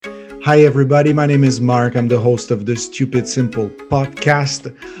Hi, everybody. My name is Mark. I'm the host of the Stupid Simple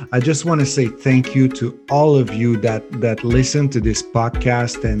podcast. I just want to say thank you to all of you that listen to this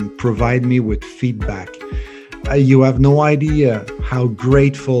podcast and provide me with feedback. You have no idea how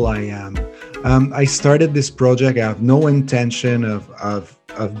grateful I am. I started this project. I have no intention of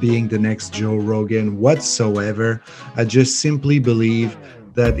being the next Joe Rogan whatsoever. I just simply believe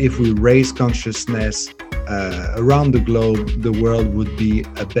that if we raise consciousness around the globe, the world would be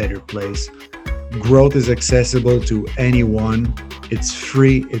a better place. Growth is accessible to anyone. It's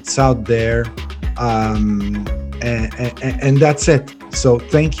free. It's out there. And that's it. So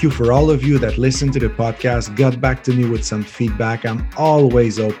thank you for all of you that listened to the podcast, got back to me with some feedback. I'm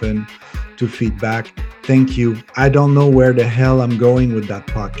always open to feedback. Thank you. I don't know where the hell I'm going with that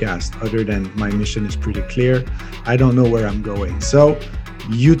podcast, other than my mission is pretty clear. I don't know where I'm going. So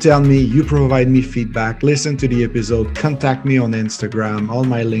you tell me, you provide me feedback, listen to the episode, contact me on Instagram. All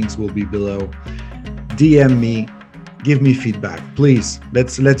my links will be below. DM me, give me feedback. Please,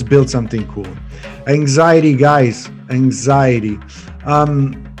 let's build something cool. Anxiety, guys, anxiety.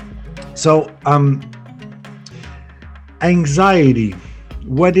 Anxiety.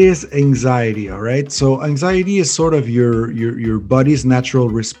 What is anxiety? All right. So anxiety is sort of your body's natural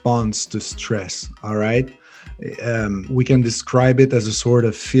response to stress. All right. We can describe it as a sort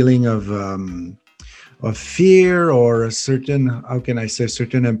of feeling of fear, or a certain, how can I say,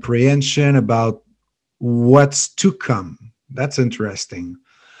 certain apprehension about what's to come. That's interesting.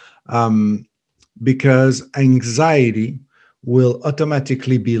 Because anxiety will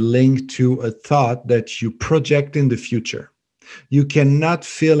automatically be linked to a thought that you project in the future. You cannot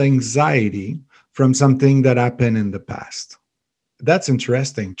feel anxiety from something that happened in the past. That's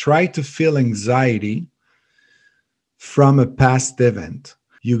interesting. Try to feel anxiety from a past event.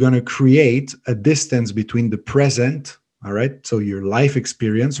 You're going to create a distance between the present, all right? So your life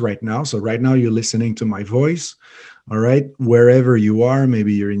experience right now. So right now you're listening to my voice, all right? Wherever you are,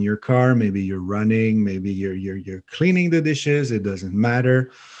 maybe you're in your car, maybe you're running, maybe you're cleaning the dishes, it doesn't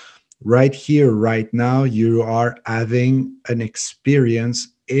matter. Right here, right now, you are having an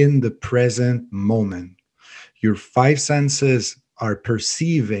experience in the present moment. Your five senses are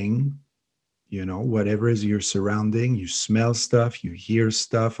perceiving, whatever is your surrounding. You smell stuff, you hear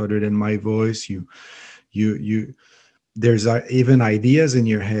stuff other than my voice. There's even ideas in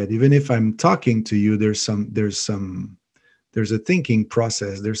your head. Even if I'm talking to you, there's a thinking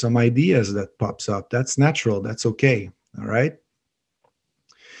process. There's some ideas that pops up. That's natural. That's okay. All right.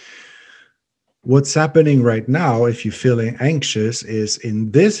 What's happening right now, if you're feeling anxious, is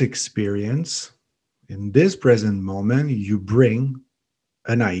in this experience, in this present moment, you bring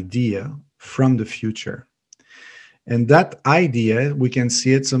an idea from the future. And that idea, we can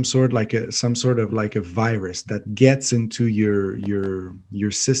see it some sort of like a virus that gets into your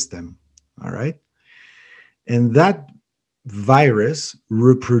system. All right. And that virus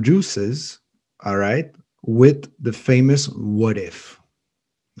reproduces, all right, with the famous what if.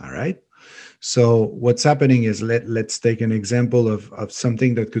 All right. So what's happening is, let's take an example of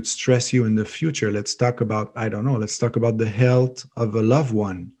something that could stress you in the future. Let's talk about, I don't know, let's talk about the health of a loved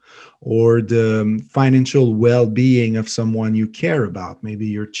one, or the financial well-being of someone you care about, maybe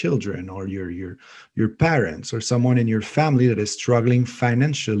your children or your parents, or someone in your family that is struggling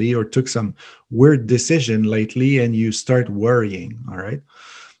financially or took some weird decision lately, and you start worrying. All right.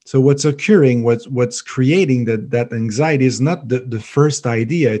 So what's occurring, what's creating that anxiety is not the first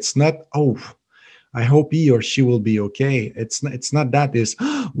idea. It's not, oh, I hope he or she will be okay. It's not that. Is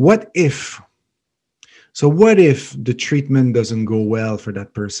what if? So what if the treatment doesn't go well for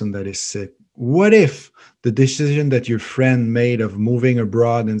that person that is sick? What if the decision that your friend made of moving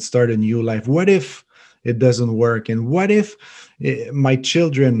abroad and start a new life, what if it doesn't work? And what if my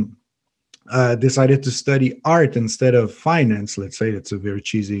children decided to study art instead of finance? Let's say it's a very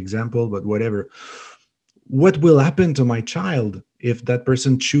cheesy example, but whatever. What will happen to my child if that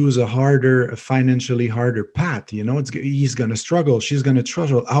person choose a financially harder path? He's going to struggle. She's going to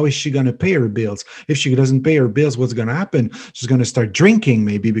struggle. How is she going to pay her bills? If she doesn't pay her bills, what's going to happen? She's going to start drinking,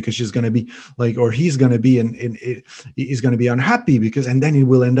 maybe, because she's going to be like, or he's going to be he's going to be unhappy, and then he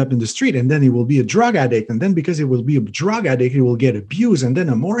will end up in the street, and then he will be a drug addict. And then because he will be a drug addict, he will get abused. And then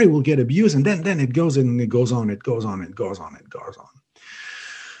the more he will get abused, and then it goes and it goes on, it goes on, it goes on, it goes on.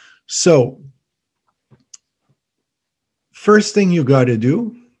 So first thing you got to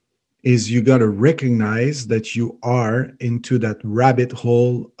do is you got to recognize that you are into that rabbit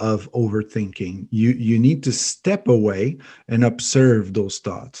hole of overthinking. You need to step away and observe those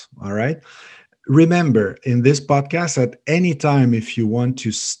thoughts. All right. Remember, in this podcast, at any time, if you want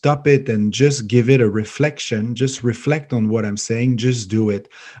to stop it and just give it a reflection, just reflect on what I'm saying, just do it.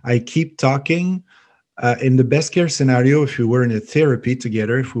 I keep talking. In the best case scenario, if we were in a therapy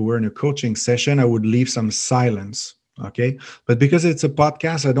together, if we were in a coaching session, I would leave some silence. Okay. But because it's a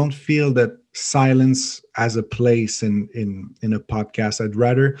podcast, I don't feel that silence has a place in a podcast. I'd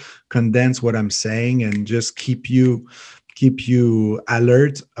rather condense what I'm saying and just keep you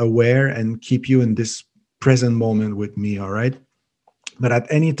alert, aware, and keep you in this present moment with me. All right. But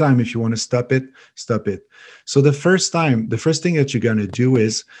at any time, if you want to stop it, stop it. So the first thing that you're going to do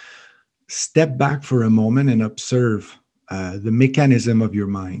is step back for a moment and observe the mechanism of your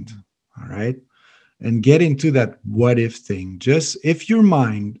mind. All right. And get into that what if thing. Just if your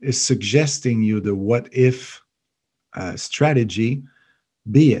mind is suggesting you the what if strategy,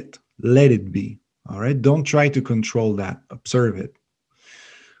 be it, let it be. All right. Don't try to control that. Observe it.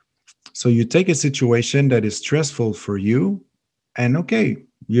 So you take a situation that is stressful for you, and okay,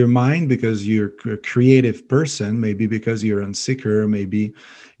 your mind, because you're a creative person, maybe because you're unsicker, maybe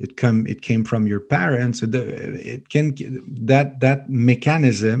it came from your parents. It can that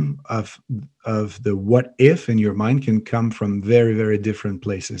mechanism of the what if in your mind can come from very, very different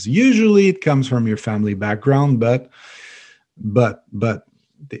places. Usually, it comes from your family background, but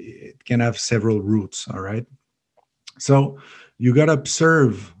it can have several roots. All right, so you got to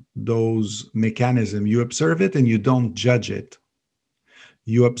observe those mechanisms. You observe it and you don't judge it.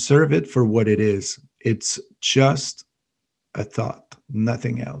 You observe it for what it is. It's just a thought,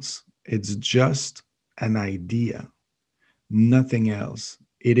 nothing else. It's just an idea, nothing else.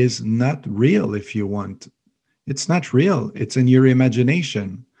 It is not real if you want. It's not real. It's in your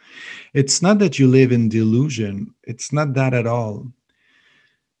imagination. It's not that you live in delusion. It's not that at all.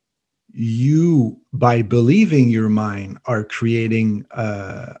 You, by believing your mind, are creating,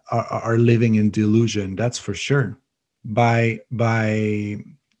 are living in delusion. That's for sure. By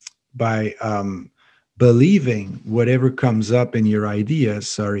believing whatever comes up in your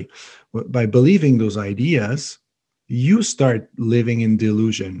ideas, by believing those ideas, you start living in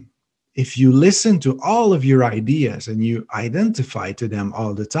delusion. If you listen to all of your ideas and you identify to them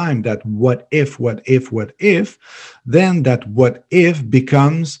all the time, that what if, then that what if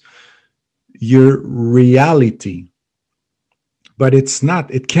becomes your reality. But it's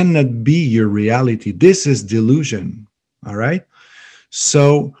not, it cannot be your reality. This is delusion. All right.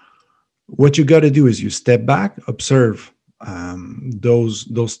 So what you got to do is you step back, observe those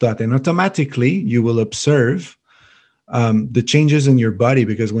thoughts, and automatically you will observe the changes in your body.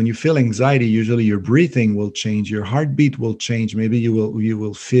 Because when you feel anxiety, usually your breathing will change, your heartbeat will change. Maybe you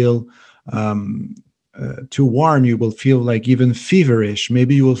will feel too warm. You will feel like even feverish.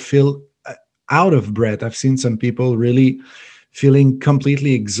 Maybe you will feel out of breath. I've seen some people really feeling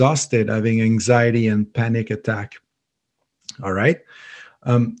completely exhausted, having anxiety and panic attack. All right.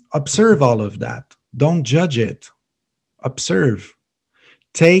 Observe all of that. Don't judge it. Observe.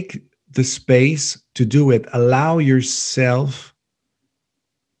 Take the space to do it. Allow yourself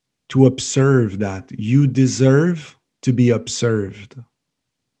to observe that. You deserve to be observed.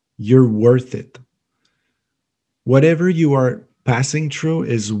 You're worth it. Whatever you are passing through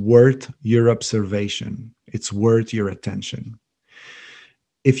is worth your observation. It's worth your attention.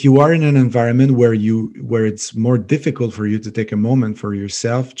 If you are in an environment where it's more difficult for you to take a moment for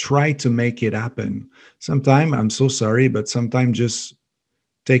yourself, try to make it happen. Sometimes, I'm so sorry, but sometimes just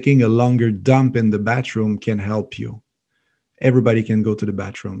taking a longer dump in the bathroom can help you. Everybody can go to the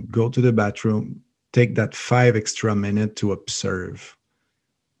bathroom. Go to the bathroom. Take that 5 extra minutes to observe.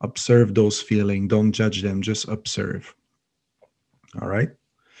 Observe those feelings. Don't judge them. Just observe. All right?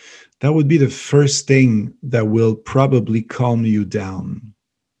 That would be the first thing that will probably calm you down.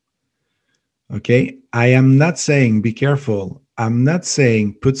 Okay? I am not saying be careful. I'm not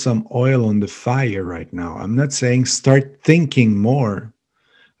saying put some oil on the fire right now. I'm not saying start thinking more.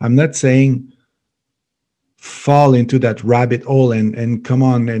 I'm not saying fall into that rabbit hole and come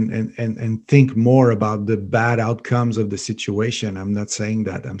on and think more about the bad outcomes of the situation. I'm not saying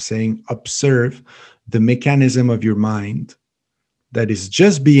that. I'm saying observe the mechanism of your mind that is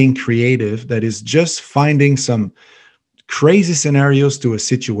just being creative, that is just finding some crazy scenarios to a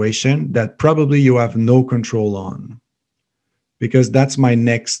situation that probably you have no control on. Because that's my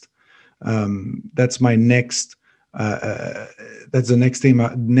next, that's the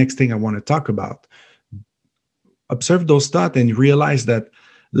next thing I want to talk about. Observe those thoughts and realize that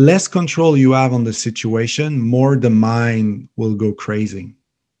less control you have on the situation, more the mind will go crazy.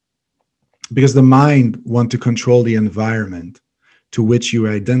 Because the mind wants to control the environment to which you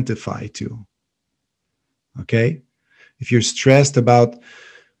identify to. Okay? If you're stressed about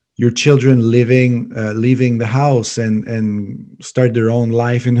your children leaving the house and start their own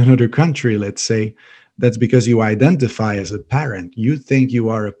life in another country, let's say, that's because you identify as a parent. You think you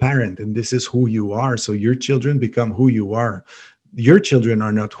are a parent and this is who you are. So your children become who you are. Your children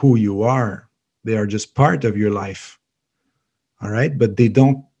are not who you are. They are just part of your life. All right. But they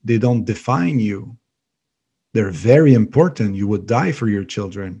don't define you. They're very important. You would die for your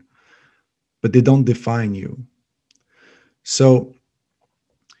children, but they don't define you. So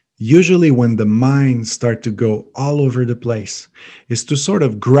usually when the mind start to go all over the place is to sort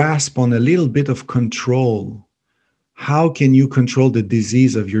of grasp on a little bit of control. How can you control the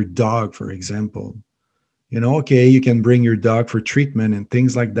disease of your dog, for example? Okay, you can bring your dog for treatment and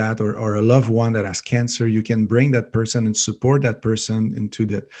things like that, or a loved one that has cancer. You can bring that person and support that person into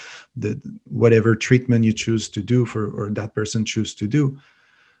the whatever treatment you choose to do for, or that person choose to do.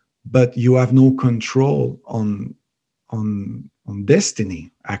 But you have no control on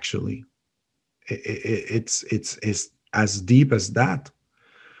destiny. Actually, it's as deep as that.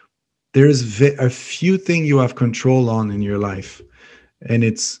 There's a few things you have control on in your life, and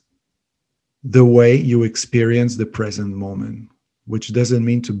it's the way you experience the present moment, which doesn't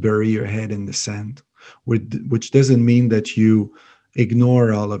mean to bury your head in the sand, which doesn't mean that you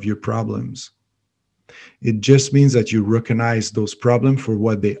ignore all of your problems. It just means that you recognize those problems for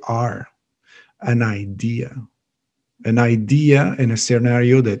what they are, an idea. An idea in a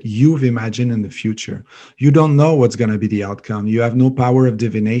scenario that you've imagined in the future. You don't know what's going to be the outcome. You have no power of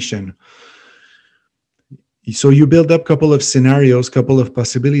divination. So you build up a couple of scenarios, couple of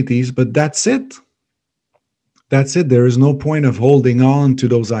possibilities, but that's it. That's it. There is no point of holding on to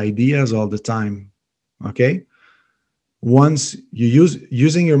those ideas all the time. Okay? Once you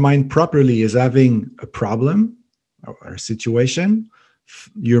using your mind properly is having a problem or a situation,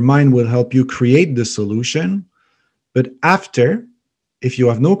 your mind will help you create the solution. But after, if you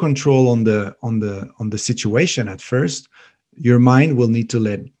have no control on the situation at first, your mind will need to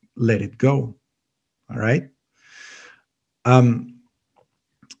let it go. All right.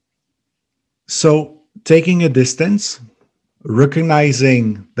 So taking a distance,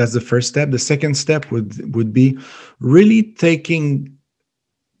 recognizing, that's the first step. The second step would be really taking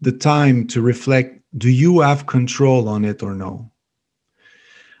the time to reflect. Do you have control on it or no?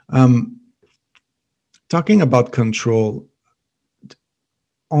 Talking about control,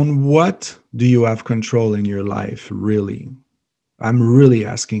 on what do you have control in your life, really? I'm really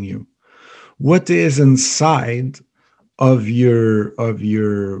asking you. What is inside of your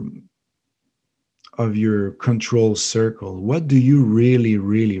control circle? What do you really,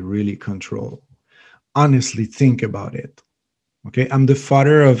 really, really control? Honestly, think about it. Okay, I'm the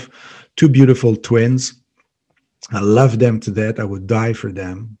father of two beautiful twins. I love them to death. I would die for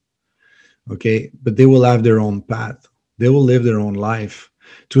them. Okay, but they will have their own path. They will live their own life.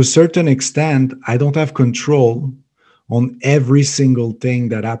 To a certain extent, I don't have control on every single thing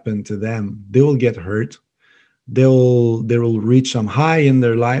that happened to them. They will get hurt. They will reach some high in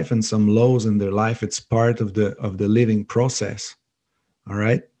their life and some lows in their life. It's part of the living process. All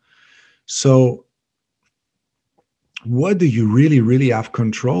right. So what do you really, really have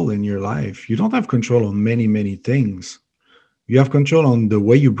control in your life? You don't have control on many, many things. You have control on the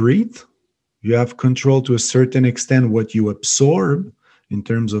way you breathe. You have control to a certain extent what you absorb in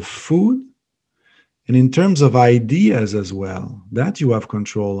terms of food and in terms of ideas as well. That you have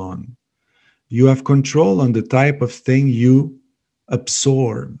control on. You have control on the type of thing you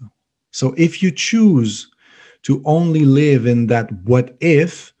absorb. So if you choose to only live in that what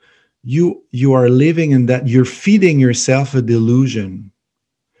if, you are living in that, you're feeding yourself a delusion.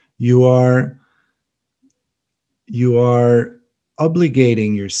 You are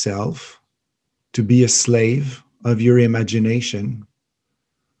obligating yourself to be a slave of your imagination.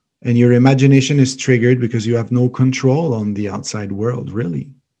 And your imagination is triggered because you have no control on the outside world,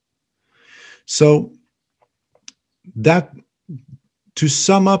 really. So that, to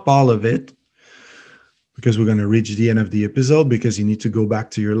sum up all of it, because we're going to reach the end of the episode, because you need to go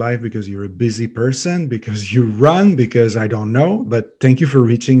back to your life, because you're a busy person, because you run, because I don't know, but thank you for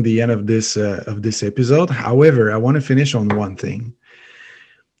reaching the end of this episode. However, I want to finish on one thing.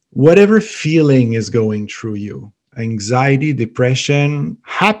 Whatever feeling is going through you, anxiety, depression,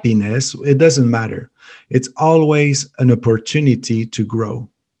 happiness, it doesn't matter. It's always an opportunity to grow.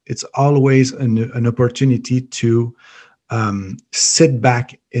 It's always an opportunity to sit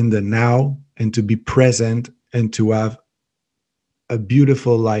back in the now and to be present and to have a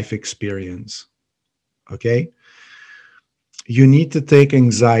beautiful life experience. Okay? You need to take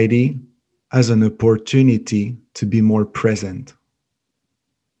anxiety as an opportunity to be more present.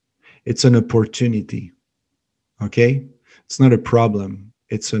 It's an opportunity. Okay? It's not a problem.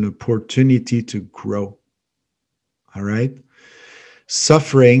 It's an opportunity to grow. All right.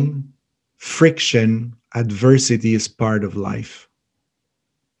 Suffering, friction, adversity is part of life.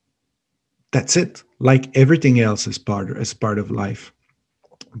 That's it. Like everything else is part of life.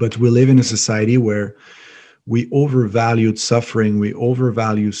 But we live in a society where we overvalued suffering, we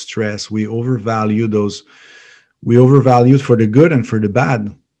overvalue stress, we overvalue for the good and for the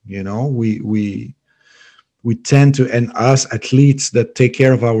bad. You know, we tend to, and us athletes that take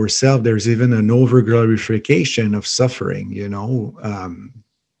care of ourselves, there's even an over glorification of suffering, you know.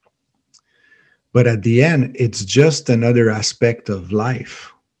 But at the end, it's just another aspect of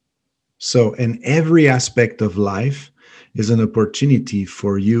life. So in every aspect of life is an opportunity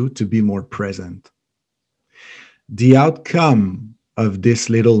for you to be more present. The outcome of this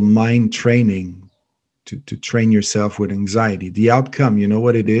little mind training to train yourself with anxiety, the outcome, you know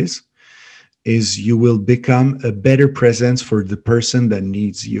what it is you will become a better presence for the person that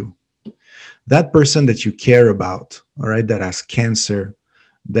needs you. That person that you care about, all right, that has cancer,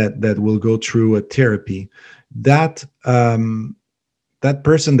 that will go through a therapy, that that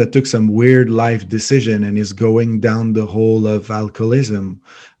person that took some weird life decision and is going down the hole of alcoholism,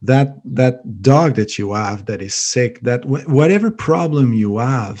 that dog that you have that is sick, that whatever problem you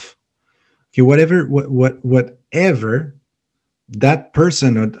have, okay, whatever, that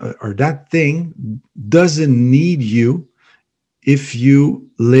person or that thing doesn't need you if you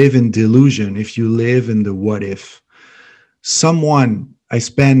live in delusion, if you live in the what if. Someone I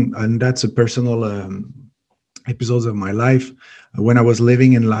spend, and that's a personal episodes of my life. When I was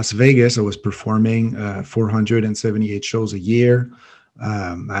living in Las Vegas, I was performing 478 shows a year.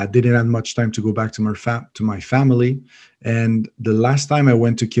 I didn't have much time to go back to my family. And the last time I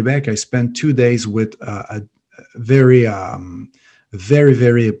went to Quebec, I spent 2 days with a very,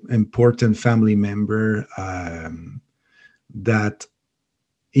 very important family member that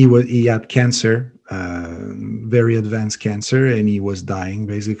he had cancer, very advanced cancer, and he was dying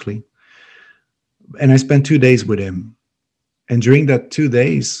basically. And I spent 2 days with him. And during that 2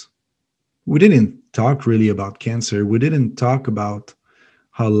 days, we didn't talk really about cancer. We didn't talk about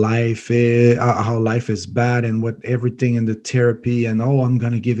how life is bad and what everything in the therapy and, oh, I'm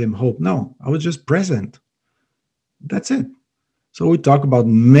going to give him hope. No, I was just present. That's it. So we talk about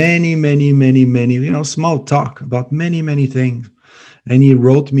many, small talk about many things. And he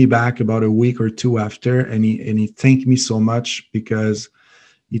wrote me back about a week or two after, and he thanked me so much because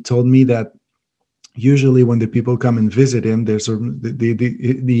he told me that usually when the people come and visit him,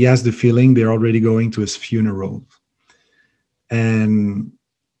 he has the feeling they're already going to his funeral. And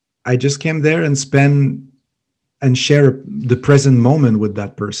I just came there and share the present moment with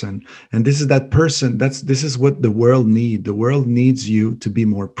that person. And this is that person. This is what the world needs. The world needs you to be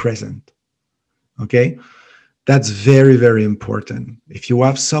more present. Okay? That's very, very important. If you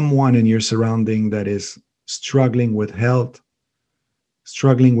have someone in your surrounding that is struggling with health,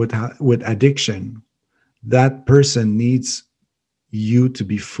 struggling with addiction, that person needs you to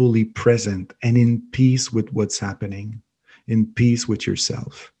be fully present and in peace with what's happening, in peace with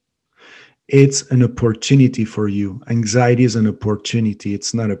yourself. It's an opportunity for you. Anxiety is an opportunity.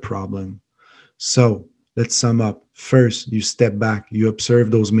 It's not a problem. So let's sum up. First, you step back. You observe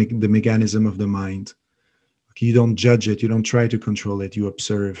the mechanism of the mind. Okay, you don't judge it. You don't try to control it. You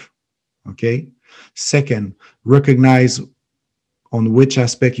observe. Okay? Second, recognize on which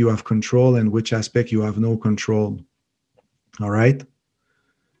aspect you have control and which aspect you have no control. All right?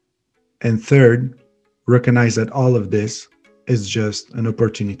 And third, recognize that all of this is just an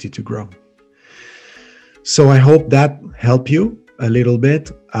opportunity to grow. So I hope that helped you a little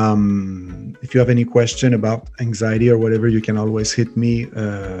bit. If you have any question about anxiety or whatever, you can always hit me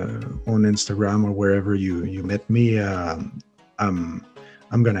on Instagram or wherever you met me. I'm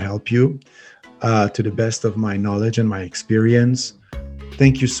going to help you to the best of my knowledge and my experience.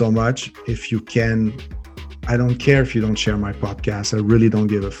 Thank you so much. If you can, I don't care if you don't share my podcast. I really don't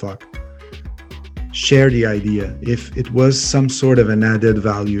give a fuck. Share the idea. If it was some sort of an added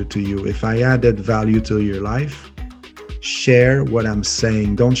value to you, if I added value to your life, share what I'm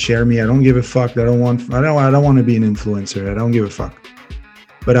saying. Don't share me. I don't give a fuck. I don't want to be an influencer. I don't give a fuck.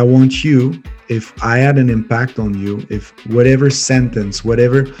 But I want you, if I had an impact on you, if whatever sentence,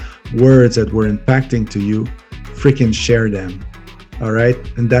 whatever words that were impacting to you, freaking share them. All right?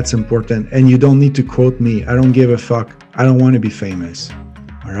 And that's important. And you don't need to quote me. I don't give a fuck. I don't want to be famous.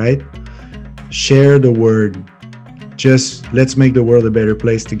 All right? Share the word. Just let's make the world a better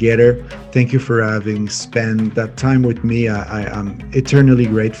place together. Thank you for having spent that time with me. I'm eternally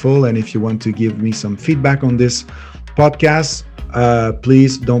grateful. And if you want to give me some feedback on this podcast,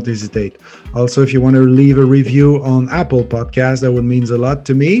 please don't hesitate. Also, if you want to leave a review on Apple Podcasts, that would mean a lot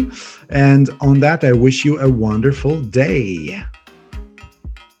to me. And on that, I wish you a wonderful day.